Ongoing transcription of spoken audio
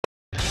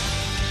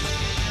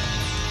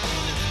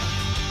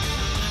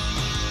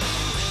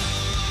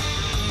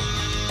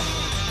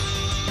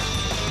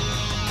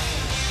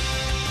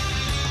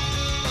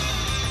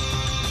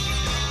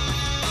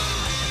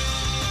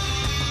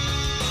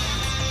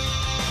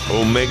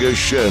Omega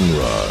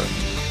Shenron,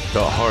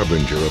 the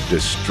harbinger of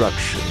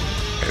destruction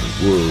and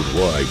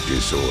worldwide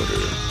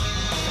disorder.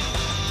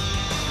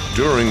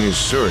 During his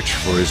search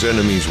for his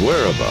enemy's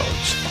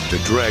whereabouts, the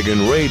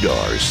Dragon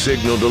Radar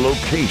signaled a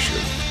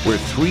location where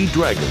 3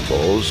 Dragon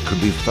Balls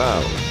could be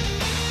found.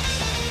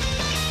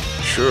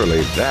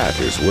 Surely that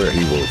is where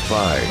he will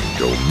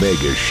find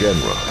Omega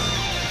Shenron.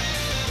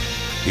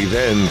 He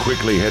then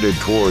quickly headed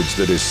towards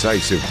the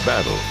decisive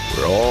battle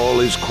where all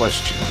his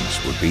questions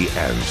would be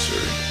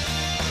answered.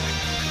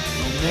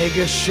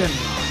 Omega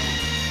Shenron.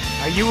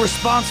 Are you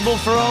responsible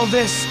for all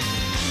this?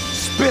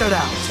 Spit it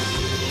out!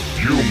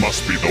 You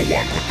must be the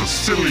one with the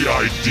silly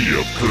idea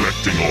of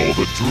collecting all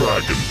the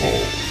Dragon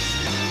Balls.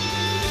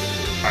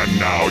 And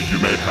now you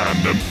may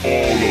hand them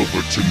all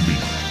over to me.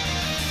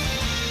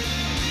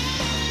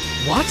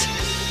 What?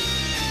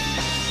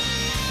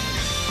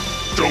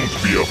 Don't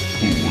be a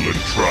fool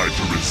and try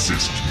to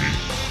resist me,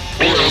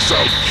 or else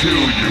I'll kill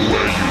you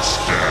where you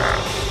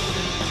stand.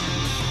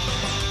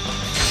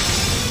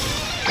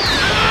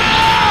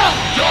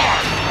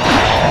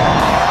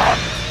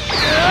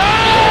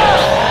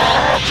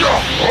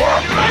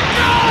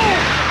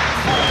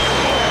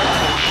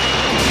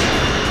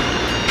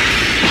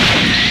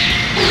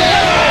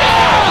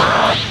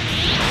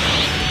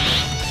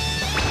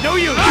 No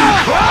use! No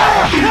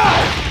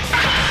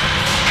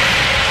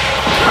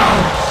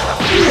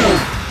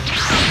use!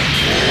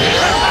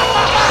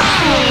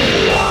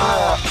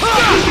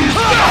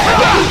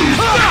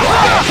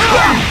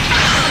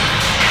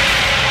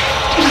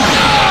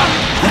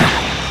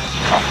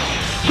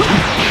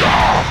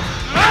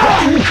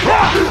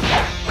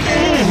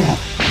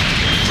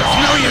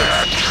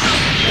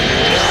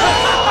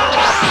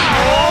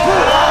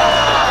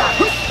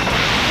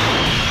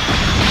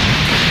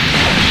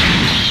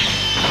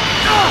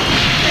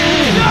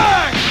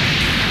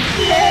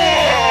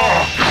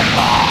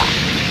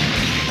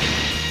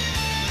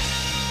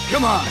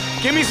 Come on,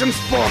 give me some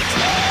sport.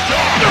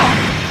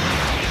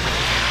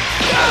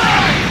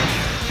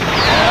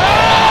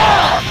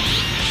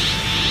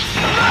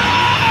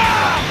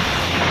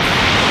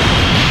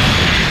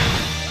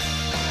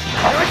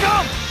 Here I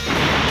come!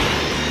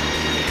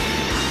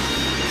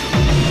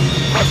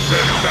 But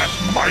then that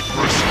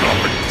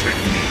microscopic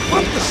technique.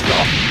 What the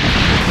stuff?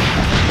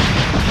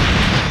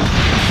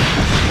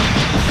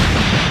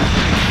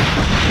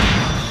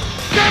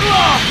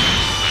 Deadlock!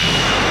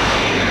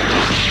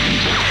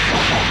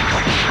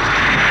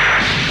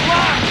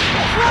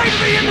 Fly to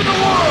the end of the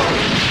world!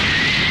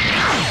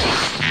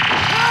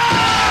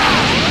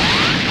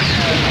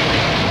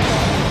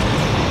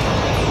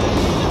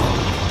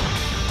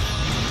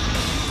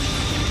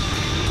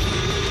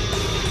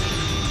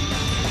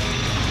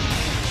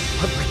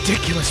 What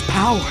ridiculous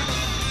power!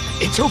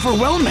 It's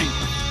overwhelming!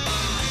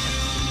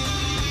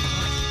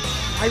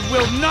 I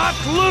will not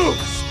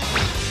lose!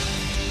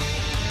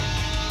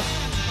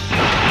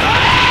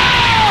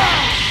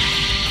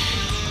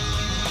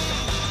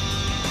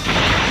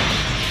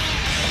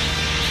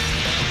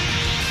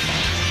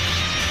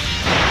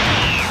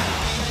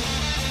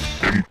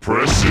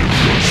 Impressive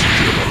you're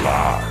still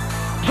alive.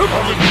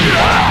 I'll admit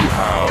you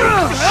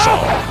have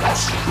some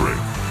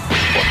strength.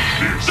 But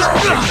this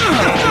is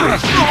as far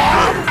as you go.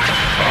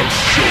 I'll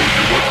show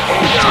you what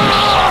ultimate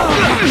power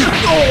is.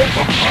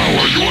 A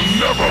power you'll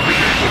never be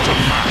able to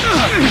match.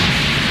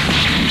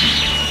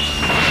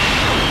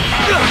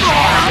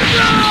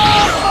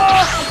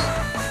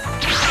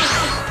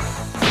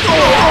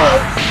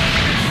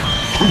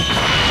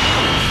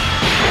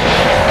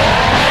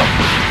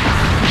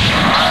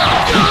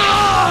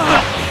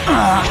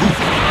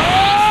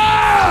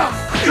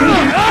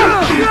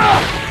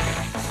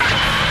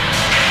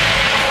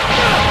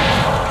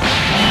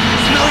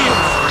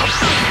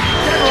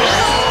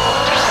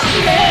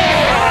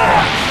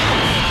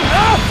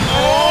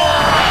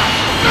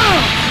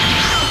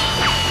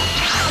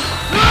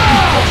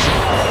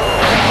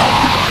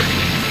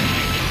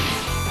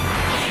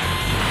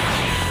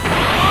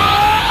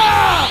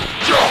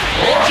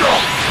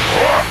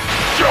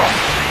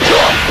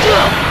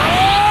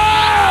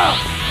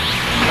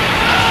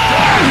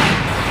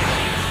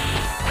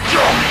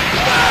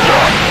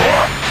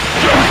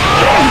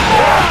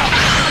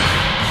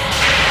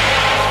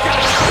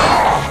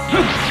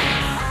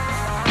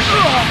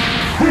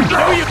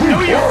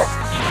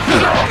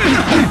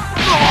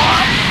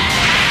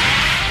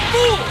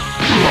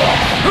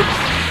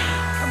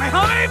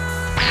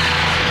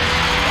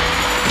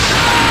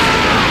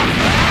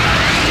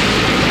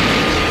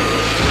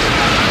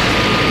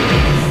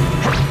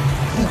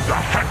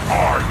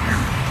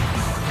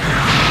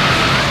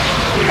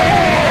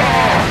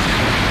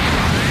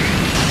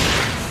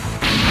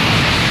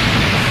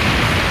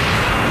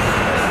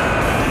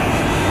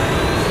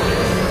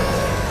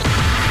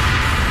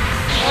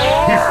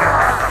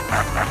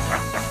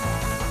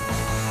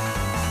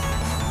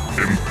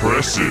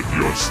 Impressive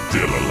you're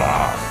still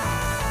alive.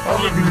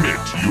 I'll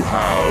admit you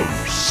have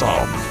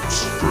some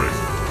strength.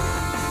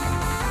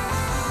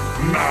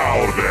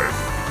 Now then,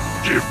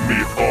 give me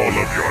all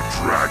of your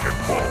Dragon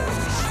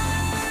Balls.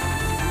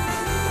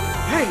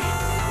 Hey,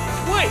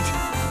 wait!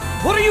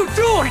 What are you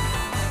doing?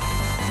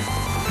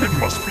 It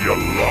must be a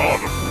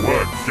lot of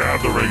work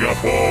gathering up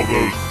all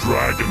those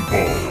Dragon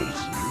Balls,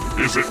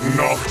 is it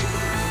not?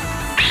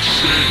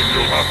 Soon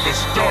you'll have to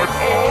start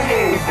all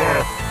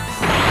over!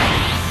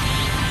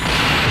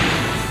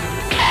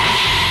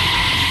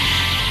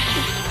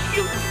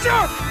 You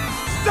jerk!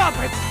 Stop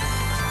it!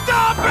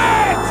 Stop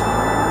it!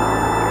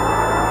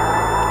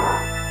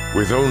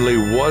 With only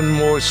one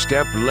more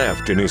step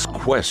left in his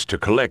quest to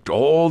collect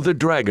all the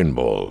Dragon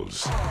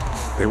Balls,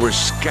 they were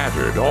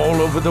scattered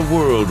all over the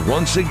world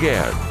once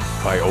again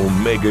by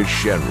Omega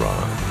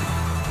Shenron.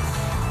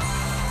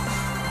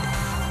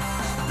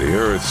 The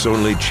Earth's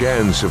only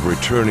chance of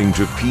returning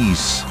to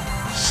peace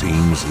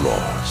seems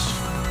lost.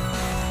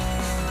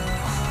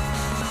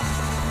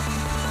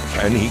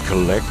 Can he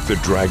collect the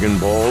Dragon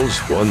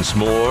Balls once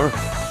more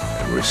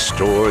and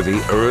restore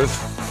the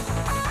Earth?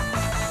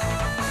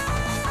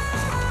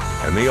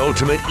 And the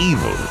ultimate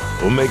evil,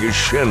 Omega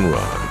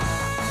Shenron,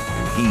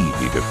 can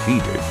he be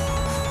defeated?